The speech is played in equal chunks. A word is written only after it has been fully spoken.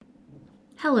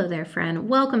Hello there, friend.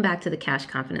 Welcome back to the Cash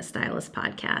Confident Stylist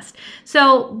podcast.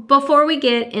 So, before we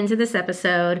get into this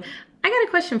episode, I got a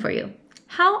question for you.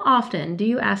 How often do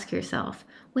you ask yourself,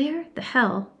 where the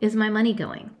hell is my money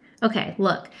going? Okay,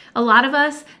 look, a lot of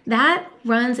us, that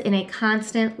runs in a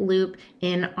constant loop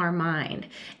in our mind.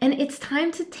 And it's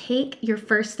time to take your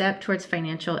first step towards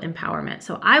financial empowerment.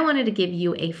 So I wanted to give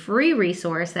you a free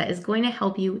resource that is going to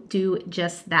help you do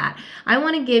just that. I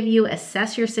want to give you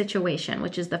Assess Your Situation,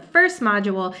 which is the first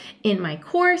module in my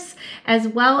course, as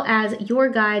well as your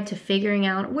guide to figuring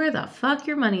out where the fuck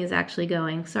your money is actually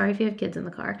going. Sorry if you have kids in the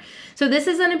car. So this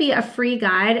is going to be a free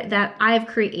guide that I've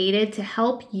created to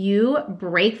help you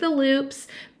break the loops,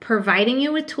 providing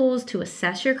you with tools to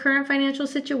assess your current financial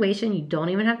situation. You don't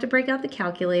even have to break out the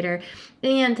calculator,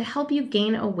 and to help you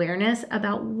gain awareness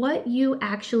about what you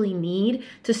actually need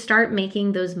to start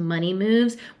making those money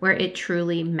moves where it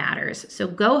truly matters. So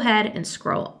go ahead and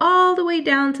scroll all the way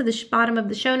down to the bottom of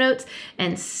the show notes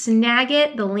and snag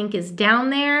it. The link is down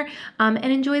there, and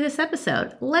enjoy this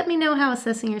episode. Let me know how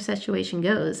assessing your situation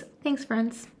goes. Thanks,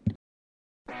 friends.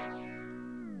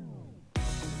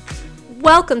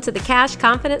 Welcome to the Cash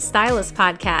Confident Stylist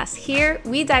podcast. Here,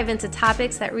 we dive into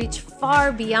topics that reach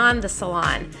far beyond the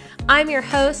salon. I'm your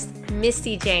host,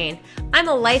 Misty Jane. I'm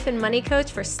a life and money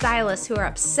coach for stylists who are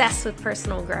obsessed with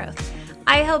personal growth.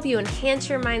 I help you enhance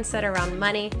your mindset around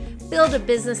money, build a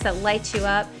business that lights you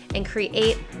up, and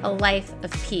create a life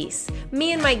of peace.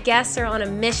 Me and my guests are on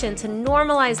a mission to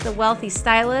normalize the wealthy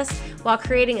stylist while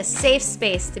creating a safe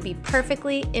space to be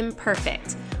perfectly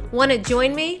imperfect. Want to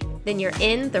join me? Then you're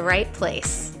in the right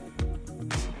place.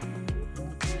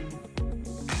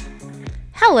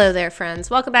 Hello there, friends.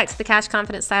 Welcome back to the Cash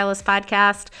Confident Stylist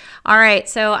podcast. All right,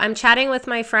 so I'm chatting with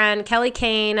my friend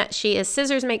Cahen. She is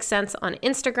Scissors Make Sense on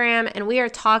Instagram, and we are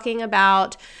talking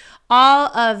about all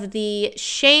of the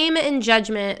shame and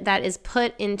judgment that is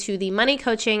put into the money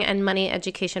coaching and money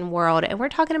education world. And we're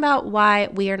talking about why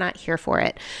we are not here for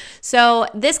it. So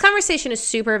this conversation is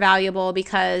super valuable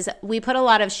because we put a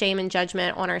lot of shame and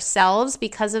judgment on ourselves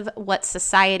because of what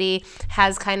society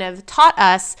has kind of taught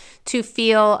us to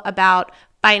feel about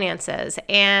finances.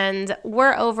 And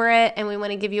we're over it, and we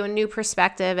want to give you a new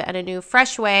perspective and a new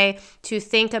fresh way to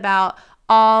think about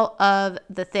all of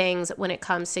the things when it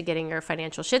comes to getting your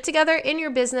financial shit together in your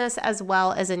business as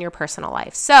well as in your personal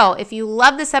life. So if you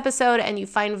love this episode and you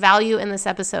find value in this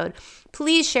episode,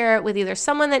 please share it with either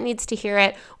someone that needs to hear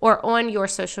it or on your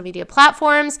social media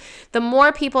platforms. The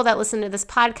more people that listen to this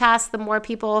podcast, the more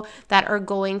people that are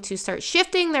going to start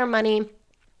shifting their money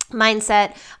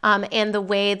mindset and the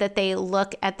way that they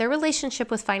look at their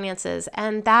relationship with finances.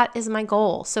 And that is my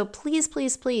goal. So please,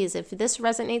 please, please, if this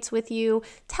resonates with you,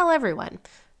 tell everyone.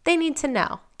 They need to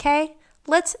know, okay?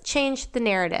 Let's change the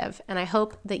narrative, and I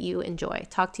hope that you enjoy.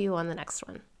 Talk to you on the next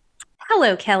one.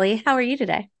 Hello, Kelly. How are you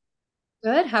today?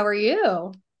 Good. How are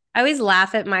you? I always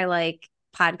laugh at my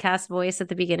podcast voice at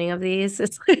the beginning of these.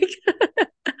 It's like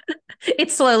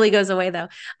it slowly goes away though.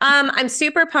 I'm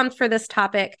super pumped for this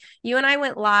topic. You and I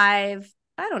went live,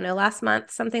 I don't know, last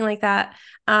month, something like that,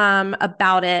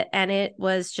 about it. And it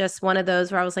was just one of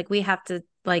those where I was like, we have to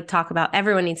talk about,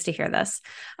 everyone needs to hear this.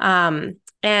 And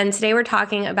today we're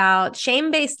talking about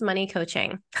shame-based money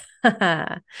coaching.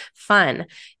 Fun.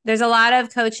 There's a lot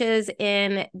of coaches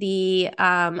in the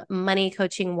money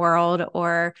coaching world,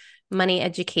 or money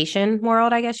education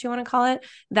world, I guess you want to call it,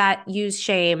 that use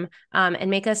shame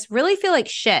and make us really feel like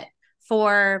shit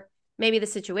for maybe the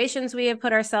situations we have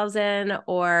put ourselves in,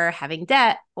 or having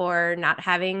debt, or not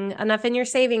having enough in your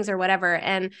savings or whatever.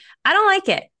 And I don't like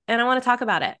it. And I want to talk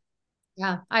about it.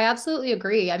 Yeah, I absolutely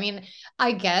agree. I mean,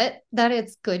 I get that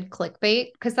it's good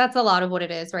clickbait because that's a lot of what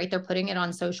it is, right? They're putting it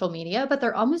on social media, but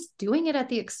they're almost doing it at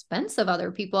the expense of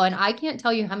other people. And I can't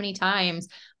tell you how many times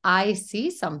I see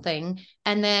something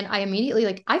and then I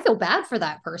immediately I feel bad for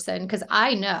that person because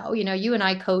I know, you and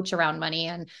I coach around money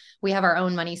and we have our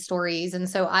own money stories. And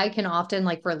so I can often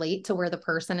relate to where the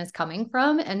person is coming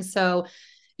from. And so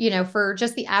for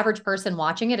just the average person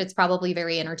watching it, it's probably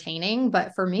very entertaining.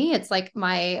 But for me, it's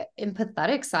my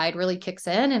empathetic side really kicks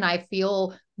in and I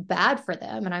feel bad for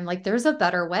them. And I'm like, there's a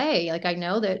better way. I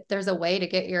know that there's a way to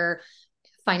get your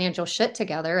financial shit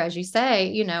together, as you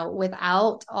say,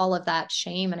 without all of that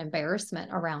shame and embarrassment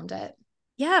around it.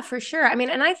 Yeah, for sure. I mean,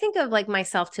 and I think of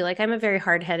myself too, I'm a very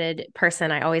hard-headed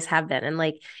person. I always have been.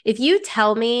 And if you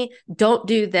tell me don't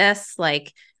do this,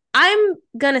 I'm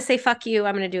going to say, fuck you.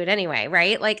 I'm going to do it anyway.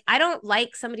 Right. I don't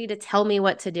like somebody to tell me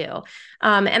what to do.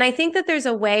 And I think that there's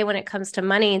a way when it comes to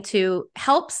money to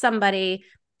help somebody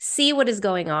see what is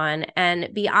going on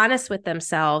and be honest with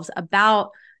themselves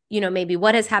about, maybe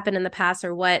what has happened in the past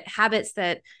or what habits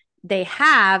that they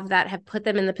have that have put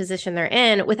them in the position they're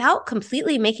in without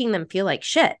completely making them feel like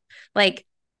shit. Like,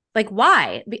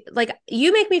 why? Like,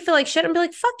 you make me feel like shit and be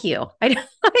like, fuck you. I don't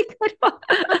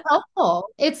Not helpful.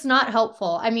 It's not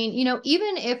helpful. I mean,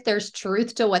 even if there's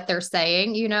truth to what they're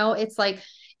saying, it's like,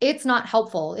 it's not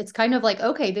helpful. It's kind of like,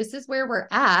 okay, this is where we're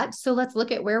at. So let's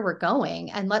look at where we're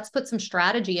going and let's put some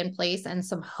strategy in place and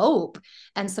some hope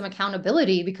and some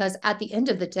accountability, because at the end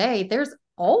of the day, there's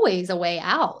always a way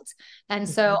out. And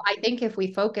so I think if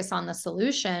we focus on the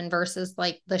solution versus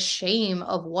like the shame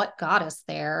of what got us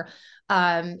there,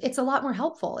 it's a lot more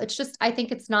helpful. It's just, I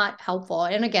think it's not helpful.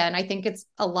 And again, I think it's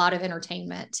a lot of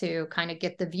entertainment to kind of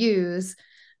get the views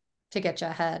to get you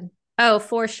ahead. Oh,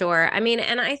 for sure. I mean,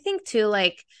 and I think too,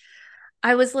 like,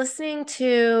 I was listening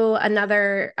to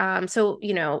another, so,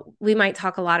 we might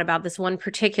talk a lot about this one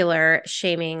particular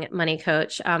shaming money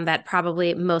coach that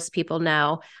probably most people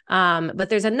know. But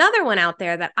there's another one out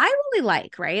there that I really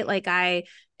like, right? Like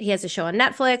he has a show on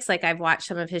Netflix. Like I've watched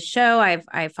some of his show.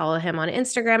 I follow him on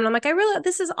Instagram and I'm like,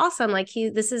 this is awesome. Like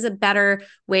this is a better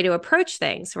way to approach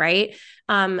things, right?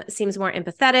 Seems more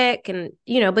empathetic and,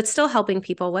 but still helping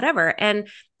people, whatever. And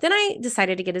then I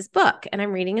decided to get his book and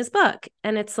I'm reading his book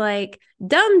and it's like,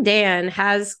 dumb Dan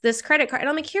has this credit card. And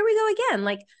I'm like, here we go again.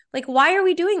 Like, why are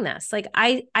we doing this? Like,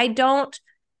 I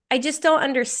just don't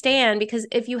understand, because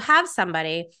if you have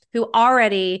somebody who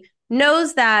already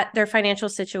knows that their financial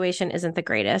situation isn't the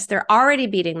greatest, they're already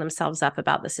beating themselves up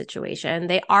about the situation,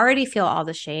 they already feel all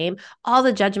the shame, all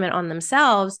the judgment on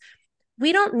themselves.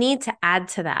 We don't need to add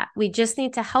to that. We just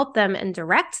need to help them and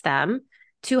direct them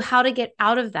to how to get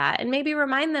out of that and maybe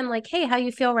remind them like, hey, how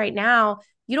you feel right now,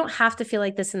 you don't have to feel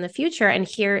like this in the future. And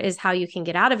here is how you can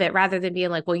get out of it, rather than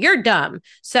being like, well, you're dumb.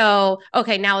 So,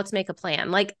 okay, now let's make a plan.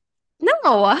 Like,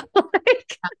 no.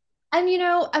 Like, And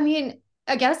I mean,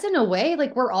 I guess in a way,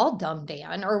 like we're all dumb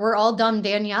Dan or we're all dumb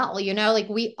Danielle, like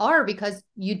we are, because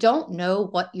you don't know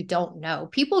what you don't know.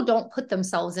 People don't put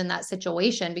themselves in that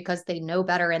situation because they know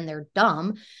better and they're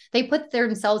dumb. They put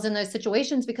themselves in those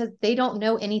situations because they don't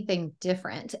know anything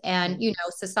different. And,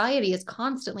 society is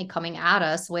constantly coming at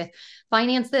us with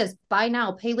finance this, buy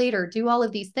now, pay later, do all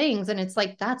of these things. And it's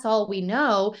like, that's all we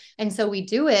know. And so we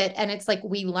do it. And it's like,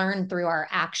 we learn through our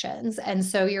actions. And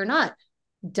so you're not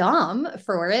dumb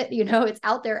for it, it's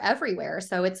out there everywhere.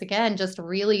 So it's again just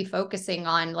really focusing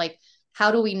on like,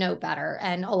 how do we know better?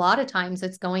 And a lot of times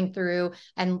it's going through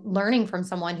and learning from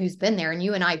someone who's been there. And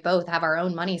you and I both have our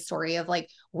own money story of like,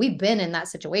 we've been in that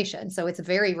situation, so it's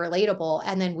very relatable.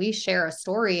 And then we share a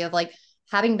story of like,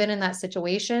 having been in that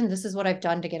situation, this is what I've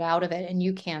done to get out of it, and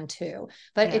you can too.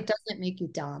 But yeah. it doesn't make you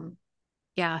dumb.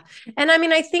 Yeah. And I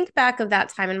mean, I think back of that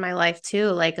time in my life too,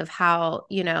 like of how,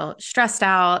 stressed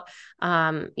out,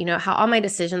 how all my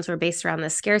decisions were based around the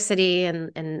scarcity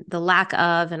and the lack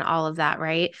of and all of that,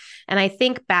 right? And I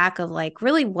think back of like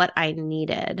really what I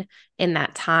needed in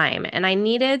that time. And I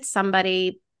needed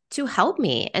somebody to help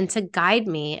me and to guide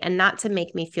me and not to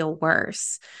make me feel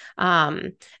worse.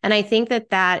 And I think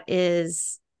that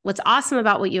is what's awesome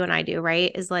about what you and I do,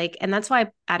 right? Is like, and that's why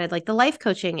I added like the life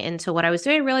coaching into what I was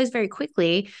doing. I realized very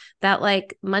quickly that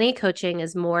like money coaching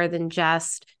is more than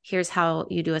just here's how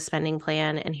you do a spending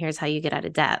plan and here's how you get out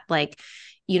of debt. Like,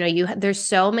 there's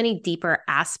so many deeper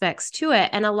aspects to it.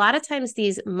 And a lot of times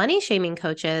these money shaming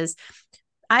coaches,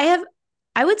 I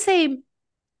would say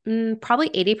probably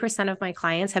 80% of my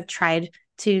clients have tried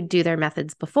to do their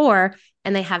methods before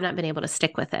and they have not been able to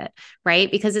stick with it,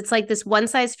 right? Because it's like this one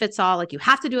size fits all, like you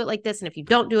have to do it like this. And if you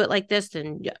don't do it like this,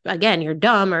 then again, you're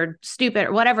dumb or stupid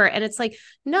or whatever. And it's like,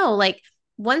 no, like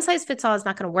one size fits all is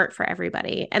not going to work for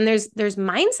everybody. And there's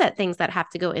mindset things that have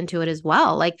to go into it as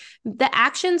well. Like the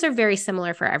actions are very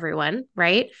similar for everyone,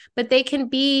 right? But they can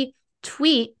be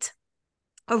tweaked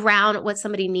around what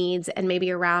somebody needs and maybe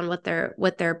around what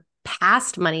their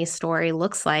past money story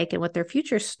looks like and what their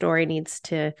future story needs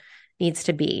to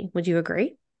be. Would you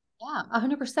agree? Yeah,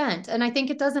 100%. And I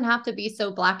think it doesn't have to be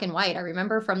so black and white. I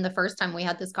remember from the first time we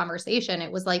had this conversation,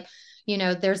 it was like,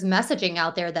 there's messaging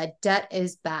out there that debt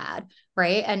is bad,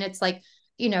 right? And it's like,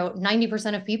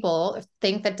 90% of people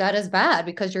think that debt is bad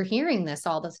because you're hearing this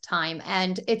all the time.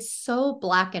 And it's so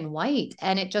black and white.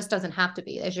 And it just doesn't have to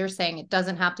be. As you're saying, it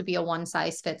doesn't have to be a one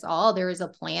size fits all. There is a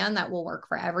plan that will work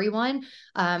for everyone.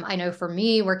 I know for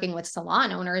me, working with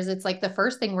salon owners, it's like the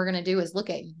first thing we're going to do is look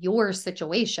at your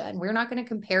situation. We're not going to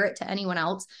compare it to anyone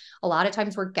else. A lot of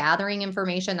times we're gathering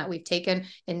information that we've taken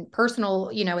in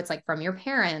personal, it's like from your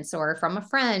parents or from a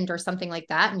friend or something like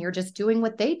that. And you're just doing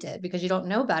what they did because you don't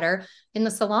know better. In the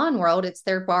the salon world, it's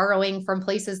they're borrowing from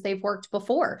places they've worked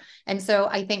before. And so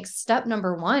I think step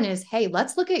number one is, hey,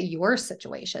 let's look at your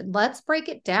situation. Let's break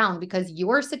it down, because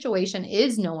your situation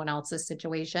is no one else's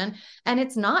situation. And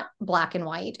it's not black and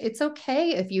white. It's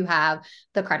okay if you have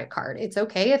the credit card. It's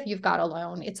okay if you've got a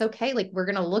loan. It's okay. Like, we're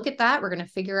going to look at that. We're going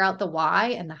to figure out the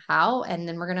why and the how, and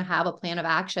then we're going to have a plan of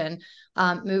action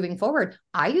moving forward.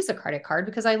 I use a credit card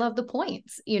because I love the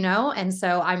points, and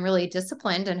so I'm really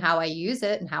disciplined in how I use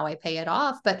it and how I pay it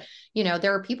off. But,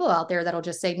 there are people out there that'll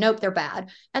just say, nope, they're bad.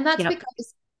 And that's Yep.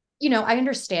 because, I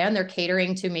understand they're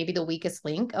catering to maybe the weakest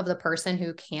link of the person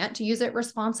who can't use it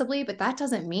responsibly, but that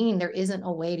doesn't mean there isn't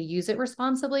a way to use it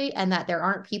responsibly, and that there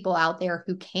aren't people out there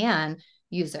who can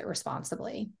use it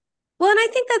responsibly. Well, and I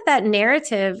think that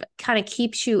narrative kind of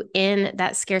keeps you in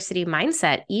that scarcity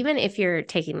mindset, even if you're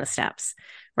taking the steps,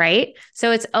 right?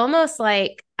 So it's almost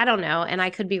like, I don't know, and I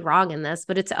could be wrong in this,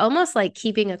 but it's almost like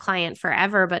keeping a client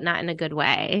forever, but not in a good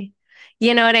way.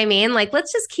 You know what I mean? Like,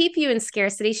 let's just keep you in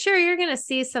scarcity. Sure, you're going to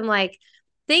see some like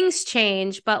things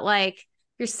change, but like,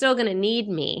 you're still going to need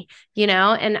me,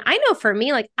 And I know for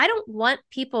me, like, I don't want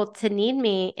people to need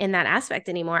me in that aspect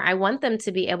anymore. I want them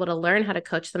to be able to learn how to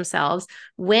coach themselves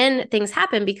when things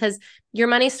happen, because your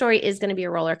money story is going to be a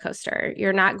roller coaster.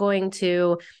 You're not going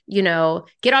to,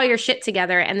 get all your shit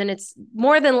together, and then it's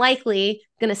more than likely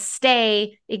going to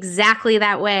stay exactly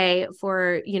that way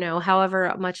for,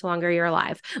 however much longer you're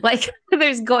alive. Like,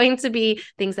 there's going to be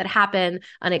things that happen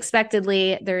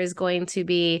unexpectedly. There is going to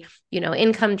be,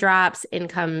 income drops,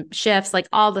 income shifts, like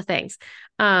all the things.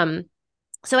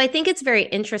 So I think it's very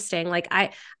interesting. Like,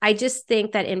 I just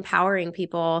think that empowering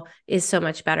people is so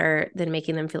much better than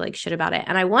making them feel like shit about it.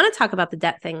 And I want to talk about the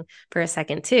debt thing for a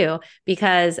second too,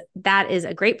 because that is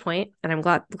a great point. And I'm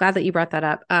glad that you brought that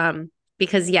up.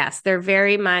 Because yes, there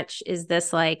very much is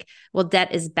this like, well,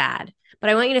 debt is bad, but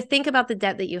I want you to think about the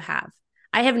debt that you have.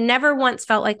 I have never once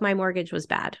felt like my mortgage was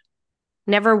bad.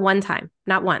 Never one time,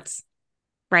 not once.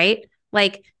 Right?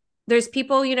 Like, there's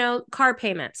people, car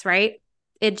payments, right?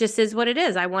 It just is what it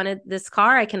is. I wanted this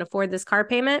car. I can afford this car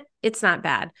payment. It's not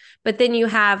bad. But then you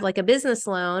have like a business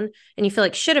loan and you feel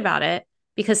like shit about it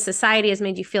because society has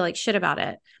made you feel like shit about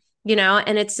it,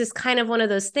 and it's just kind of one of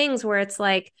those things where it's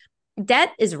like,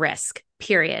 debt is risk,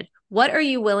 period. What are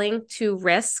you willing to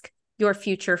risk your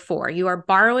future for? You are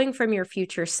borrowing from your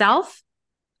future self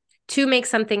to make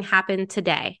something happen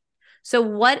today. So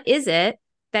what is it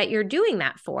that you're doing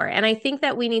that for? And I think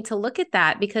that we need to look at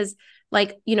that because,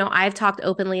 like, I've talked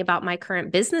openly about my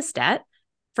current business debt.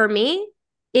 For me,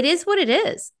 it is what it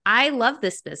is. I love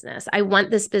this business. I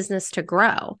want this business to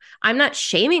grow. I'm not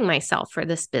shaming myself for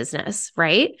this business,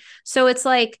 right? So it's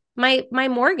like my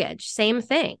mortgage, same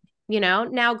thing.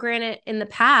 Now granted, in the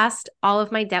past, all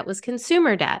of my debt was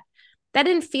consumer debt. That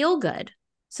didn't feel good.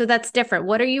 So that's different.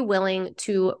 What are you willing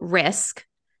to risk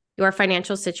your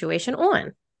financial situation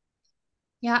on?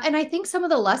 Yeah. And I think some of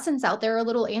the lessons out there are a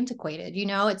little antiquated.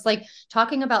 It's like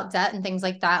talking about debt and things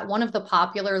like that. One of the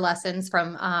popular lessons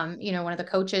from, one of the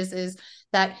coaches is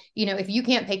that, if you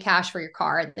can't pay cash for your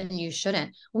car, then you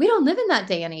shouldn't. We don't live in that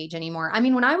day and age anymore. I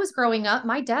mean, when I was growing up,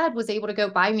 my dad was able to go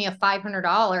buy me a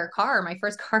 $500 car. My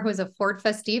first car was a Ford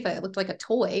Festiva. It looked like a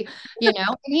toy, and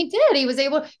he did. He was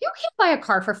able, you can't buy a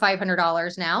car for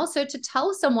 $500 now. So to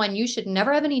tell someone you should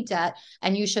never have any debt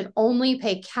and you should only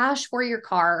pay cash for your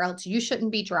car, or else you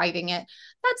shouldn't be driving it,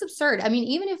 that's absurd. I mean,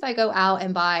 even if I go out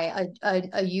and buy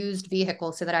a used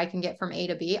vehicle so that I can get from A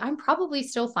to B, I'm probably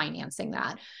still financing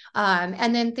that.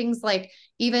 And then things like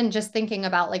even just thinking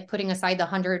about like putting aside the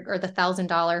 $100 or the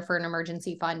 $1,000 for an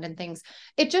emergency fund and things,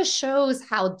 it just shows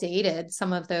how dated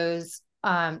some of those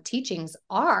teachings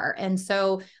are. And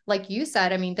so, like you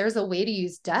said, I mean, there's a way to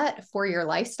use debt for your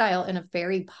lifestyle in a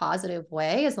very positive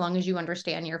way, as long as you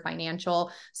understand your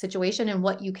financial situation and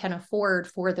what you can afford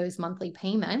for those monthly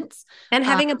payments. And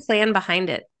having a plan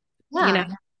behind it, Yeah.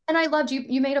 And I loved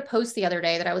you made a post the other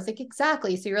day that I was like,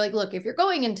 exactly. So you're like, look, if you're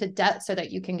going into debt so that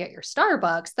you can get your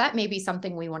Starbucks, that may be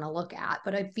something we want to look at.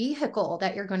 But a vehicle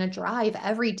that you're going to drive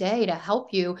every day to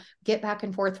help you get back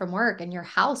and forth from work, and your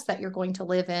house that you're going to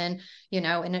live in,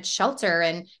 and it's shelter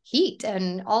and heat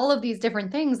and all of these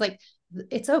different things, like,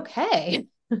 it's okay.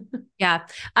 Yeah.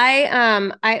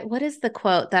 I what is the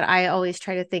quote that I always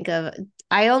try to think of?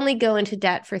 I only go into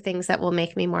debt for things that will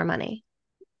make me more money.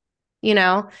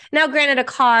 Now granted, a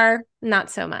car,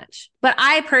 not so much, but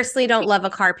I personally don't love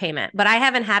a car payment, but I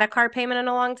haven't had a car payment in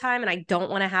a long time and I don't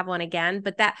want to have one again.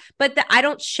 But I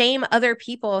don't shame other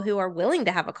people who are willing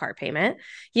to have a car payment,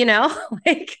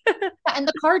 like, And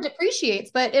the car depreciates,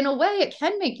 but in a way it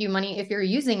can make you money if you're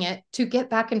using it to get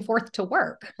back and forth to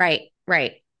work. right.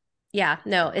 Yeah,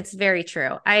 no, it's very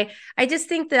true. I just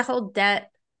think the whole debt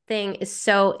thing is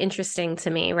so interesting to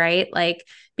me, right? Like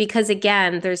because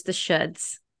again, there's the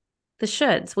shoulds. The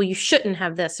shoulds. Well, you shouldn't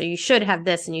have this or you should have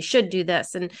this and you should do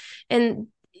this and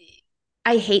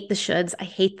I hate the shoulds. I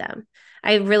hate them.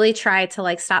 I really try to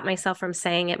like stop myself from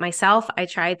saying it myself. I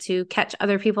try to catch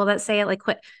other people that say it like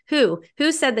quit. Who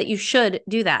said that you should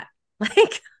do that?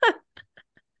 Like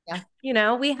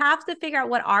Yeah. we have to figure out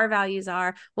what our values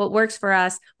are, what works for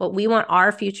us, what we want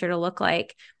our future to look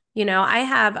like. I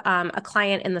have a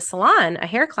client in the salon, a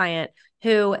hair client,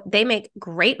 who they make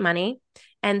great money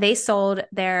and they sold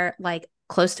their like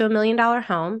close to $1 million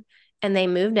home and they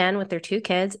moved in with their two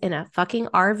kids in a fucking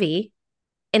RV.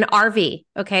 An RV.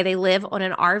 Okay. They live on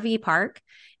an RV park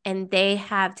and they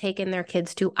have taken their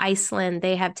kids to Iceland.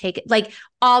 They have taken, like,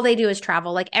 all they do is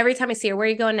travel. Like, every time I see her, where are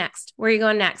you going next? Where are you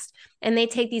going next? And they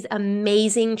take these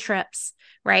amazing trips,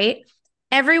 right?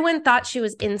 Everyone thought she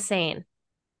was insane.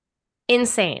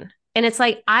 Insane. And it's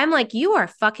like, I'm like, you are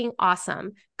fucking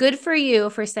awesome. Good for you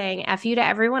for saying F you to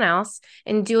everyone else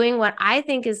and doing what I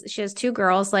think is, she has two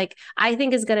girls, like, I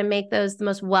think is going to make those the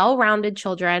most well rounded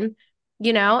children.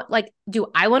 Like, do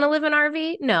I want to live in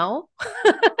RV? No.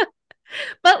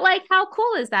 But like, how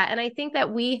cool is that? And I think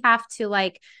that we have to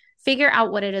like figure out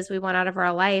what it is we want out of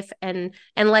our life and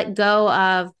let go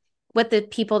of what the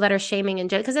people that are shaming and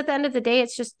judging. Because at the end of the day,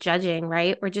 it's just judging,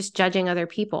 right? We're just judging other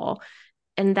people,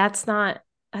 and that's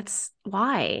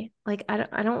why. Like,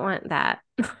 I don't want that.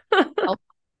 I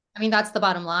mean, that's the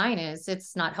bottom line is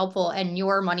it's not helpful. And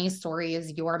your money story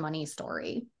is your money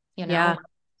story, Yeah,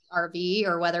 RV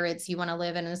or whether it's you want to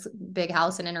live in this big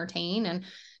house and entertain. And,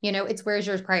 it's where's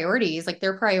your priorities? Like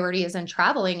their priority is in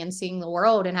traveling and seeing the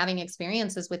world and having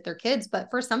experiences with their kids. But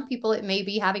for some people, it may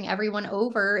be having everyone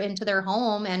over into their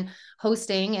home and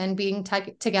hosting and being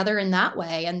together in that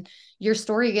way. And your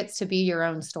story gets to be your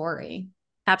own story.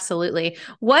 absolutely.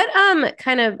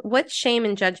 What shame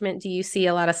and judgment do you see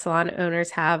a lot of salon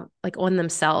owners have like on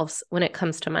themselves when it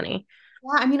comes to money?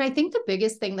 Yeah, I mean, I think the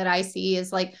biggest thing that I see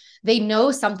is like they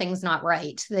know something's not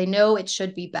right. They know it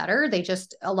should be better.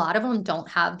 A lot of them don't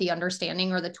have the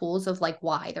understanding or the tools of like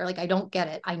why. They're like, I don't get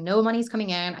it. I know money's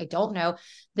coming in. I don't know.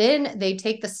 Then they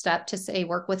take the step to say,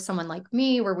 work with someone like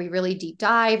me where we really deep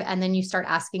dive. And then you start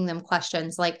asking them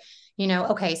questions like,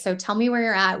 okay, so tell me where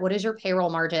you're at. What is your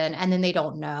payroll margin? And then they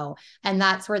don't know. And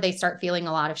that's where they start feeling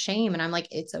a lot of shame. And I'm like,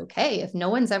 it's okay. If no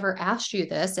one's ever asked you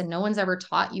this and no one's ever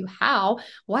taught you how,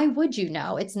 why would you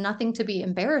know? It's nothing to be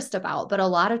embarrassed about. But a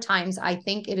lot of times I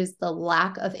think it is the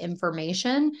lack of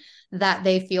information that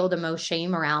they feel the most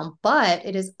shame around. But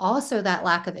it is also that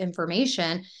lack of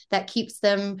information that keeps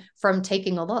them from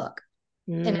taking a look.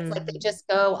 And it's like they Mm. just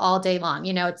go all day long.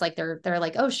 It's like they're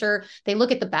like, oh, sure. They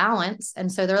look at the balance. And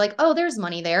so they're like, oh, there's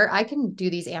money there. I can do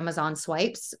these Amazon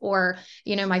swipes. Or,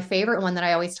 my favorite one that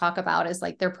I always talk about is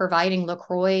like they're providing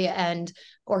LaCroix and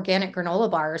organic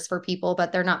granola bars for people,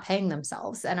 but they're not paying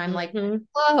themselves. And I'm like, Hmm.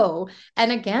 whoa.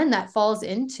 And again, that falls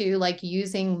into like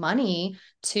using money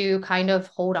to kind of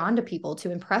hold on to people,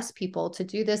 to impress people, to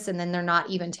do this. And then they're not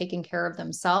even taking care of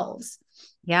themselves.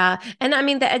 Yeah. And I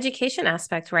mean, the education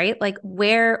aspect, right? Like,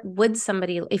 where would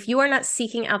somebody, if you are not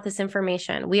seeking out this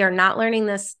information, we are not learning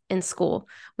this in school.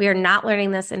 We are not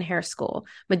learning this in hair school.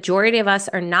 Majority of us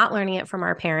are not learning it from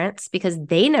our parents because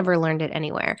they never learned it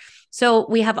anywhere. So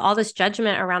we have all this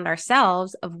judgment around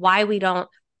ourselves of why we don't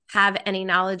have any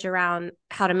knowledge around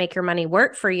how to make your money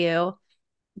work for you.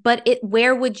 But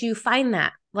where would you find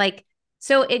that? Like,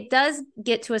 so it does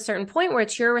get to a certain point where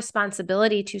it's your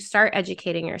responsibility to start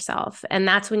educating yourself. And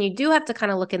that's when you do have to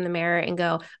kind of look in the mirror and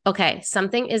go, okay,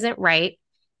 something isn't right.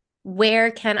 Where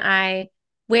can I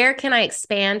where can I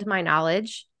expand my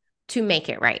knowledge to make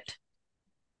it right?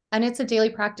 And it's a daily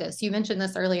practice. You mentioned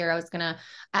this earlier. I was going to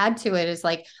add to it is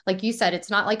like you said, it's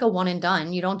not like a one and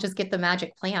done. You don't just get the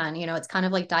magic plan. It's kind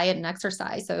of like diet and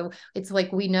exercise. So it's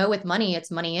like we know with money, it's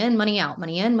money in, money out,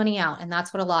 money in, money out. And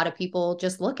that's what a lot of people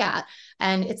just look at.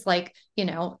 And it's like,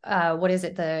 what is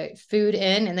it? The food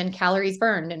in and then calories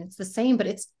burned. And it's the same, but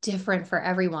it's different for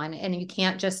everyone. And you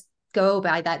can't just go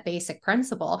by that basic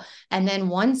principle. And then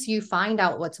once you find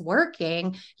out what's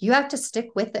working, you have to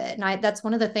stick with it. And that's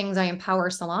one of the things I empower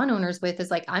salon owners with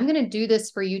is like, I'm going to do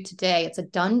this for you today. It's a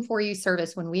done for you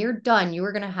service. When we are done, you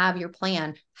are going to have your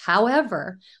plan.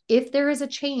 However, if there is a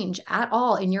change at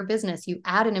all in your business, you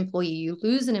add an employee, you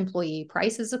lose an employee,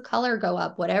 prices of color go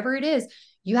up, whatever it is,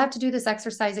 you have to do this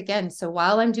exercise again. So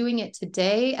while I'm doing it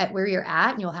today at where you're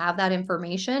at, and you'll have that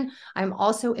information, I'm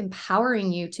also empowering you to be able to do this anytime there is a change in your financial situation because you have to redo this exercise 3 times, 4 times, 5 times. And then once you find out what's working, you have to stick with it. And that's one of the things I empower salon owners with is like, I'm going to do this for you today. It's a done for you service. When we are done, you are going to have your plan. However, if there is a change at all in your business, you have to do this exercise again. So while I'm doing it today at where you're at, and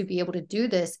you'll have that information, I'm also empowering you to be able to do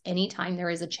this anytime there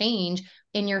is a change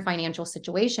in your financial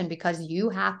situation because you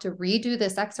have to redo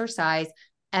this exercise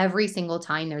every single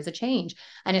time there's a change.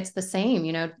 And it's the same,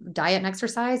 diet and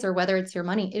exercise, or whether it's your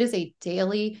money, it is a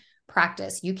daily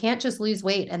practice. You can't just lose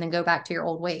weight and then go back to your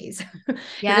old ways.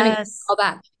 You're going to Yes. go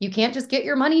back. You can't just get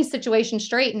your money situation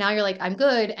straight. And now you're like, I'm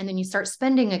good. And then you start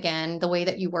spending again the way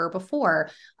that you were before,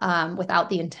 without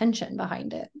the intention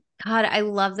behind it. God, I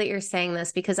love that you're saying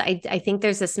this because I think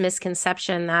there's this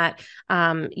misconception that,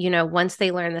 once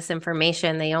they learn this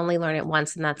information, they only learn it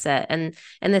once and that's it. And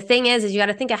the thing is you got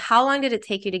to think of how long did it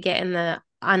take you to get in the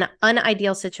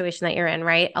unideal situation that you're in,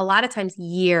 right? A lot of times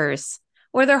years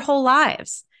or their whole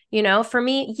lives. For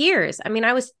me, years. I mean,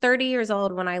 I was 30 years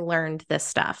old when I learned this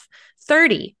stuff.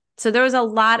 30. So there was a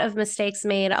lot of mistakes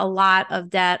made, a lot of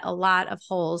debt, a lot of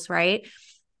holes, right?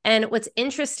 And what's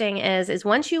interesting is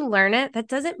once you learn it, that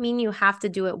doesn't mean you have to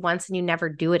do it once and you never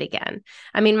do it again.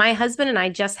 I mean, my husband and I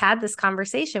just had this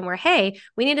conversation where, hey,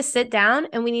 we need to sit down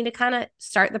and we need to kind of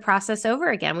start the process over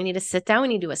again. We need to sit down, we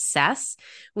need to assess,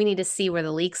 we need to see where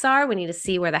the leaks are, we need to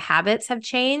see where the habits have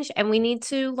changed, and we need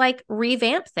to like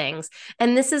revamp things.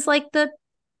 And this is like the,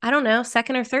 I don't know,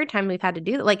 second or third time we've had to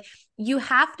do that. Like you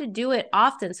have to do it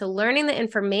often. So learning the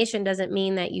information doesn't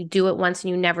mean that you do it once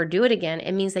and you never do it again.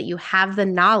 It means that you have the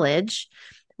knowledge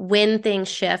when things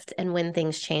shift and when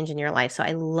things change in your life. So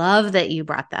I love that you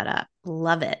brought that up.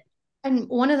 Love it. And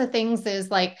one of the things is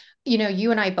like,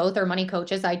 you and I both are money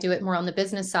coaches. I do it more on the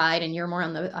business side and you're more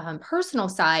on the personal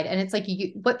side. And it's like,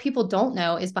 what people don't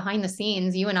know is behind the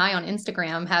scenes, you and I on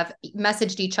Instagram have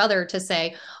messaged each other to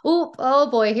say, oh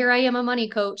boy, here I am, a money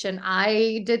coach. And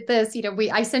I did this,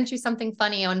 I sent you something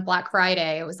funny on Black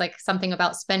Friday. It was like something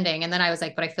about spending. And then I was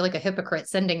like, but I feel like a hypocrite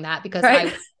sending that because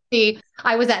Right.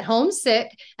 I was at home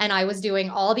sick and I was doing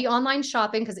all the online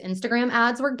shopping because Instagram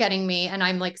ads were getting me. And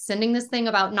I'm like sending this thing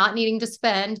about not needing to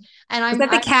spend. And Is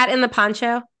that the cat in the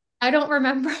poncho? I don't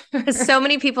remember. Because so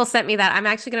many people sent me that. I'm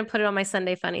actually going to put it on my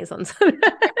Sunday funnies on Sunday.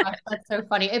 That's so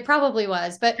funny. It probably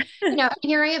was, but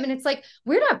here I am, and it's like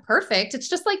we're not perfect. It's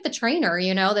just like the trainer,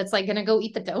 that's like going to go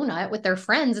eat the donut with their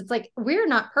friends. It's like we're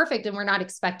not perfect, and we're not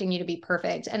expecting you to be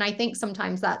perfect. And I think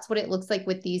sometimes that's what it looks like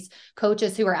with these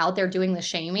coaches who are out there doing the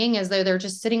shaming, as though they're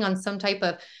just sitting on some type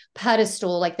of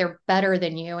pedestal, like they're better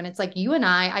than you. And it's like you and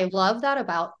I love that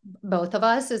about both of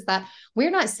us, is that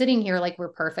we're not sitting here like we're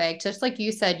perfect. Just like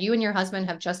you said, you and your husband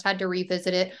have just had to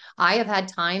revisit it. I have had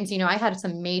times, I had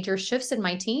some major shifts in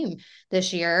my team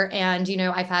this year. And,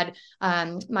 I've had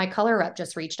my color rep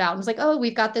just reached out and was like, oh,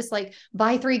 we've got this like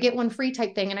buy three, get one free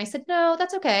type thing. And I said, no,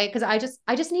 that's okay. Cause I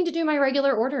just need to do my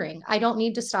regular ordering. I don't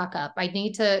need to stock up. I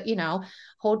need to,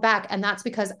 hold back. And that's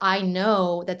because I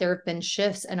know that there have been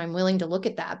shifts and I'm willing to look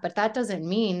at that. But that doesn't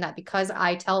mean that because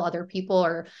I tell other people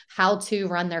or how to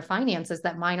run their finances,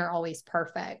 that mine are always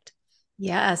perfect.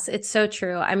 Yes, it's so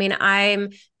true. I mean, I'm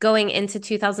going into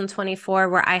 2024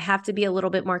 where I have to be a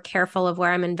little bit more careful of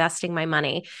where I'm investing my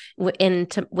money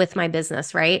with my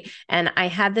business, right? And I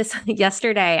had this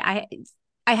yesterday.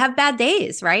 I have bad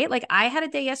days, right? Like I had a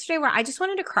day yesterday where I just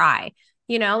wanted to cry,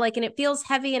 and it feels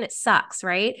heavy and it sucks,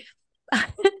 right?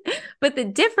 But the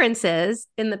difference is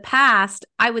in the past,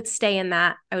 I would stay in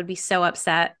that. I would be so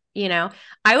upset. I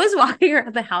was walking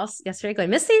around the house yesterday going,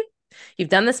 Missy, you've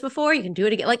done this before. You can do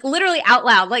it again. Like literally out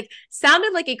loud, like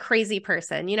sounded like a crazy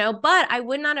person, but I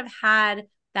would not have had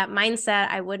that mindset.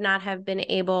 I would not have been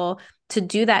able to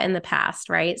do that in the past.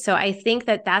 Right. So I think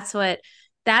that's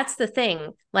the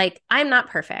thing. Like I'm not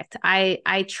perfect.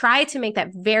 I try to make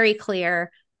that very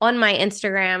clear on my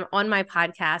Instagram, on my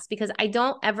podcast, because I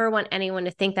don't ever want anyone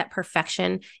to think that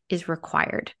perfection is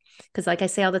required. Because like I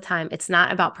say all the time, it's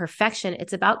not about perfection.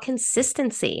 It's about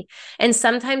consistency. And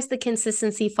sometimes the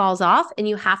consistency falls off and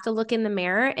you have to look in the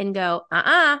mirror and go,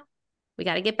 we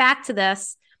got to get back to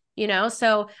this,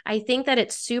 So I think that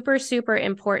it's super, super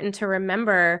important to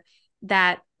remember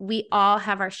that we all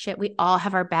have our shit. We all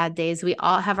have our bad days. We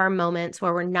all have our moments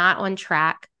where we're not on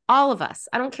track. All of us.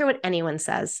 I don't care what anyone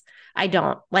says. I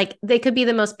don't. Like they could be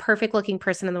the most perfect looking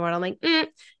person in the world. I'm like,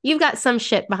 you've got some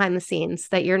shit behind the scenes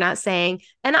that you're not saying.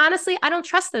 And honestly, I don't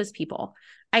trust those people.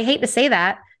 I hate to say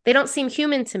that. They don't seem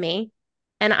human to me.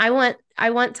 And I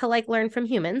want to like learn from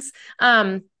humans.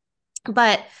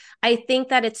 But I think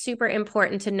that it's super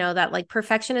important to know that like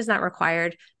perfection is not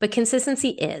required, but consistency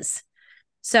is.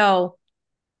 So,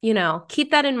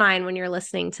 keep that in mind when you're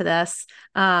listening to this.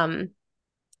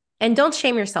 And don't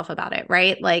shame yourself about it,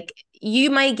 right? Like you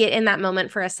might get in that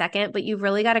moment for a second, but you've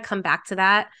really got to come back to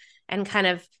that and kind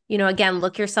of, again,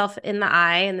 look yourself in the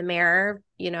eye, in the mirror,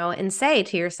 and say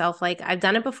to yourself, like, I've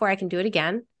done it before, I can do it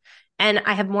again. And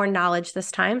I have more knowledge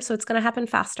this time. So it's going to happen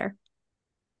faster.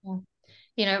 Yeah.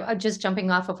 just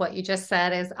jumping off of what you just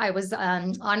said is I was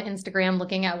on Instagram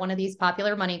looking at one of these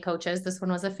popular money coaches. This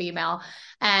one was a female,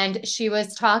 and she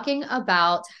was talking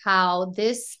about how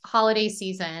this holiday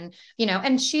season,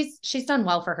 and she's done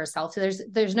well for herself. So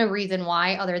there's no reason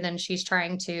why other than she's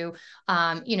trying to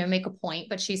make a point,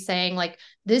 but she's saying like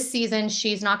this season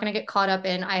she's not going to get caught up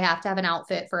in I have to have an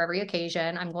outfit for every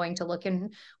occasion. I'm going to look in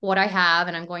what I have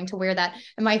and I'm going to wear that.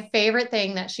 And my favorite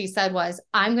thing that she said was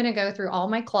I'm going to go through all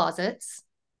my closets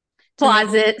to make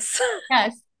Closets.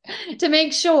 yes, to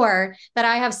make sure that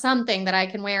I have something that I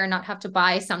can wear and not have to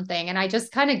buy something. And I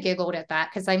just kind of giggled at that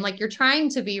because I'm like, you're trying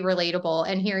to be relatable.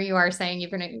 And here you are saying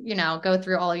you're going to, go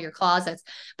through all of your closets.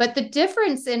 But the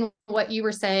difference in what you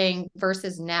were saying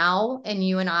versus now and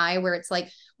you and I, where it's like,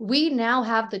 we now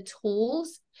have the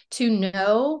tools to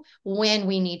know when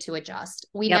we need to adjust.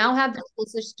 We Yep. now have the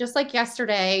tools, just like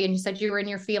yesterday, and you said you were in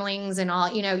your feelings and all,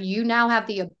 you now have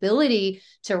the ability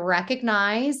to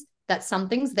recognize that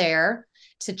something's there,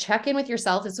 to check in with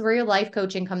yourself. This is where your life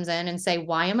coaching comes in and say,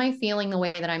 why am I feeling the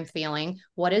way that I'm feeling?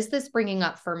 What is this bringing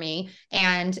up for me?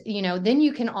 And, then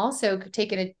you can also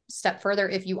take it a step further.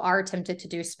 If you are tempted to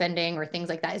do spending or things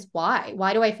like that, is why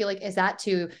do I feel like, is that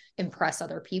to impress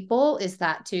other people? Is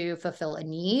that to fulfill a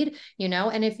need?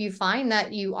 And if you find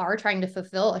that you are trying to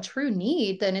fulfill a true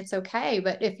need, then it's okay.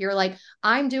 But if you're like,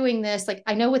 I'm doing this, like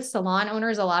I know with salon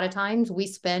owners, a lot of times we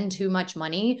spend too much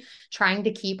money trying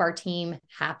to keep our team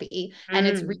happy. And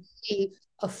it's really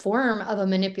a form of a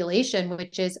manipulation,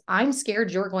 which is I'm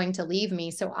scared you're going to leave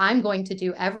me. So I'm going to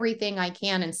do everything I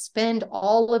can and spend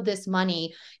all of this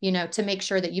money, to make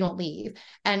sure that you don't leave.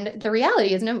 And the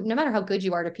reality is no matter how good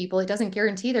you are to people, it doesn't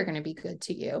guarantee they're going to be good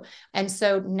to you. And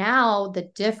so now the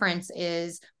difference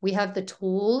is we have the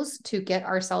tools to get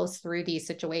ourselves through these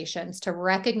situations, to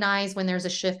recognize when there's a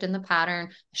shift in the pattern,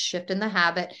 a shift in the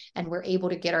habit, and we're able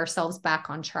to get ourselves back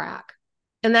on track.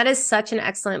 And that is such an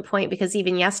excellent point because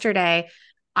even yesterday,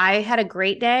 I had a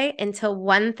great day until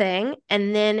one thing,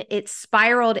 and then it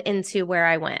spiraled into where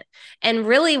I went. And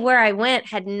really, where I went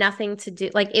had nothing to do,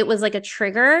 like, it was like a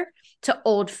trigger to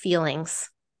old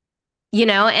feelings,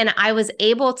 and I was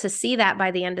able to see that by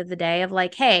the end of the day of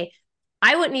like, hey,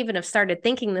 I wouldn't even have started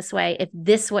thinking this way if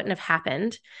this wouldn't have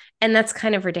happened. And that's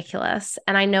kind of ridiculous.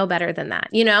 And I know better than that,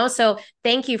 So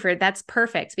thank you for that's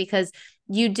perfect because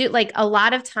you do like a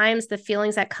lot of times the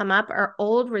feelings that come up are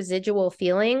old residual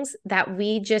feelings that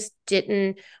we just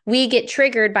we get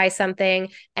triggered by something.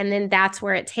 And then that's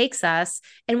where it takes us.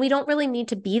 And we don't really need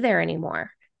to be there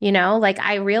anymore. Like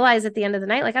I realize at the end of the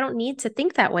night, like I don't need to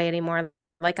think that way anymore.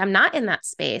 Like I'm not in that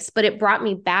space, but it brought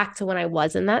me back to when I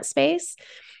was in that space.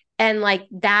 And like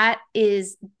that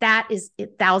is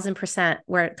 1,000%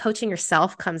 where coaching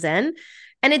yourself comes in.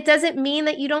 And it doesn't mean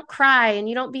that you don't cry and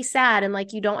you don't be sad and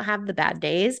like you don't have the bad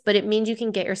days, but it means you can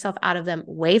get yourself out of them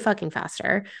way fucking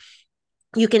faster.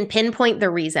 You can pinpoint the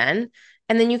reason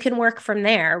and then you can work from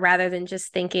there rather than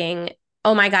just thinking,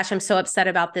 oh my gosh, I'm so upset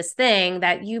about this thing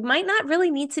that you might not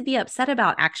really need to be upset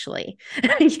about actually,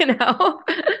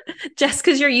 just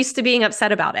because you're used to being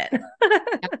upset about it.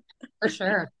 Yeah, for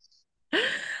sure.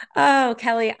 Oh,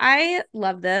 Kelly, I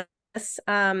love this.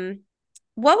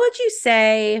 What would you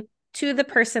say to the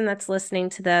person that's listening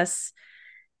to this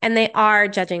and they are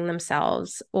judging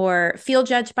themselves or feel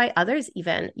judged by others,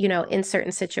 even, in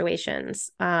certain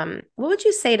situations? What would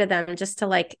you say to them just to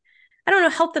like, I don't know,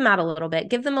 help them out a little bit,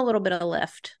 give them a little bit of a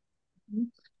lift?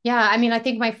 Yeah. I mean, I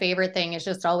think my favorite thing is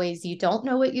just always, you don't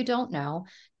know what you don't know.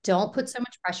 Don't put so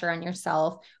much pressure on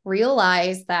yourself.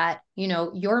 Realize that,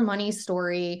 your money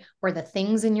story or the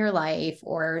things in your life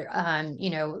or,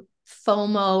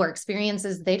 FOMO or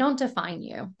experiences, they don't define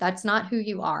you. That's not who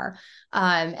you are.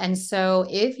 And so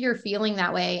if you're feeling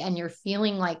that way and you're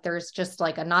feeling like there's just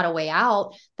like not a way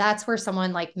out, that's where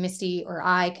someone like Misty or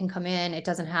I can come in. It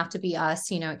doesn't have to be us,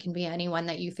 it can be anyone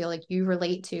that you feel like you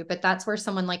relate to, but that's where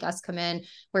someone like us come in,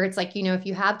 where it's like, if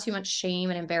you have too much shame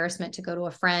and embarrassment to go to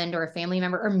a friend or a family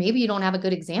member, or maybe you don't have a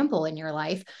good example in your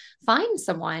life, find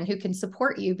someone who can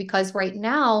support you. Because right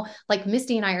now, like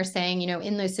Misty and I are saying,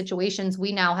 in those situations,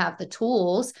 we now have the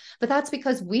tools, but that's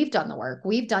because we've done the work,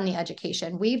 we've done the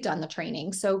education, we've done the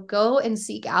training. So go and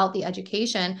seek out the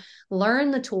education,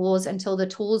 learn the tools until the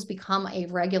tools become a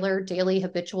regular daily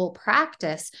habitual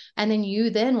practice. And then you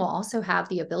then will also have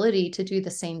the ability to do the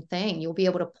same thing. You'll be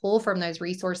able to pull from those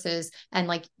resources and,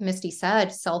 like Misty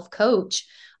said, self-coach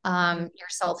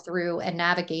yourself through and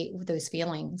navigate those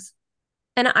feelings.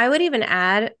 And I would even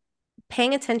add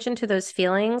paying attention to those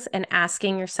feelings and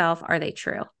asking yourself, are they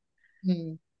true?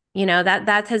 Hmm.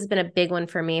 That has been a big one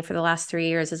for me for the last 3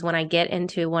 years, is when I get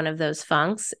into one of those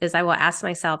funks, is I will ask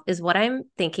myself, is what I'm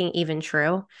thinking even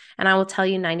true? And I will tell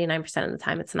you 99% of the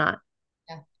time it's not.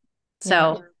 Yeah.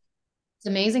 So it's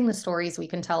amazing the stories we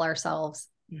can tell ourselves.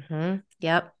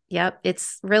 Yep.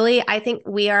 It's really, I think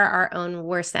we are our own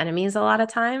worst enemies a lot of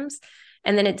times.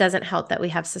 And then it doesn't help that we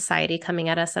have society coming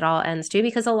at us at all ends too,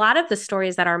 because a lot of the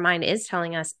stories that our mind is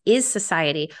telling us is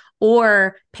society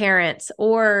or parents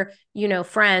or,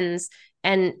 friends.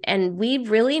 And we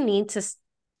really need to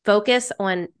focus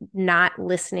on not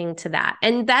listening to that.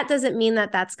 And that doesn't mean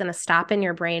that that's going to stop in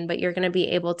your brain, but you're going to be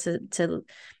able to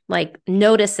like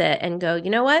notice it and go,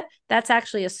 you know what? That's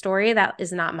actually a story that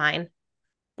is not mine.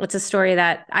 It's a story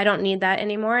that I don't need that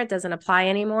anymore. It doesn't apply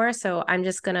anymore. So I'm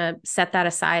just going to set that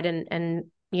aside and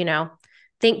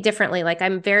think differently. Like,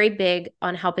 I'm very big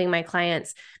on helping my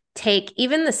clients take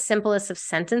even the simplest of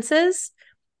sentences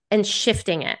and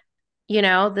shifting it.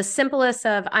 The simplest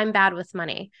of, I'm bad with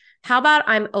money. How about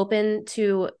I'm open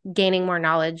to gaining more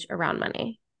knowledge around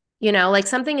money? Like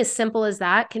something as simple as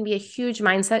that can be a huge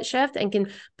mindset shift and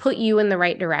can put you in the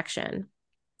right direction.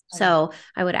 So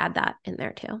I would add that in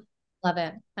there too. Love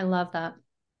it. I love that.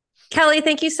 Kelly,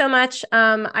 thank you so much.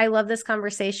 I love this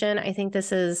conversation. I think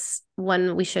this is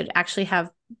one we should actually have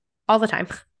all the time.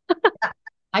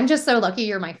 I'm just so lucky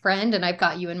you're my friend and I've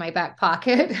got you in my back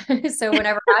pocket. So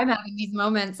whenever I'm having these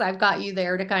moments, I've got you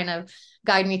there to kind of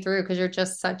guide me through, because you're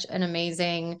just such an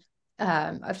amazing,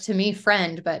 to me,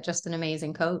 friend, but just an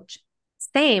amazing coach.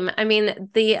 Same. I mean,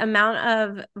 the amount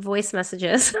of voice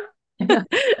messages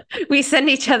we send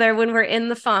each other when we're in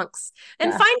the funks,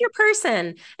 and find your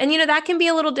person. And, that can be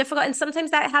a little difficult. And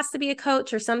sometimes that has to be a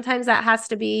coach, or sometimes that has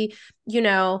to be,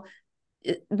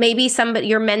 maybe somebody,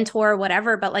 your mentor or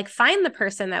whatever, but like find the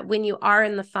person that when you are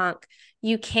in the funk,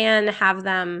 you can have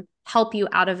them help you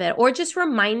out of it, or just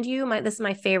remind you, this is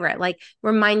my favorite, like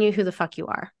remind you who the fuck you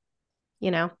are,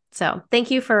 So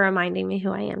thank you for reminding me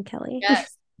who I am, Kelly.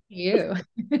 Yes, you.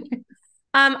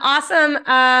 Awesome.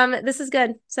 This is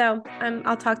good. So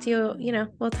I'll talk to you,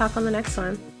 we'll talk on the next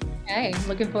one. Okay.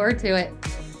 Looking forward to it.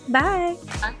 Bye.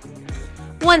 Bye.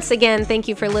 Once again, thank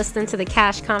you for listening to the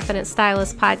Cash Confident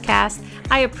Stylist podcast.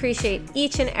 I appreciate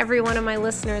each and every one of my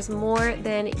listeners more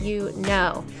than you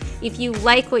know. If you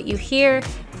like what you hear,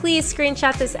 please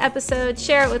screenshot this episode,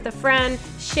 share it with a friend,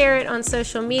 share it on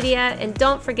social media, and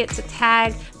don't forget to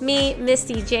tag me,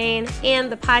 Misty Jane,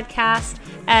 and the podcast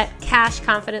at Cash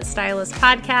Confident Stylist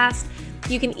Podcast.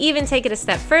 You can even take it a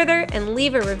step further and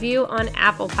leave a review on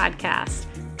Apple Podcasts.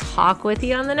 Talk with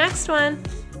you on the next one.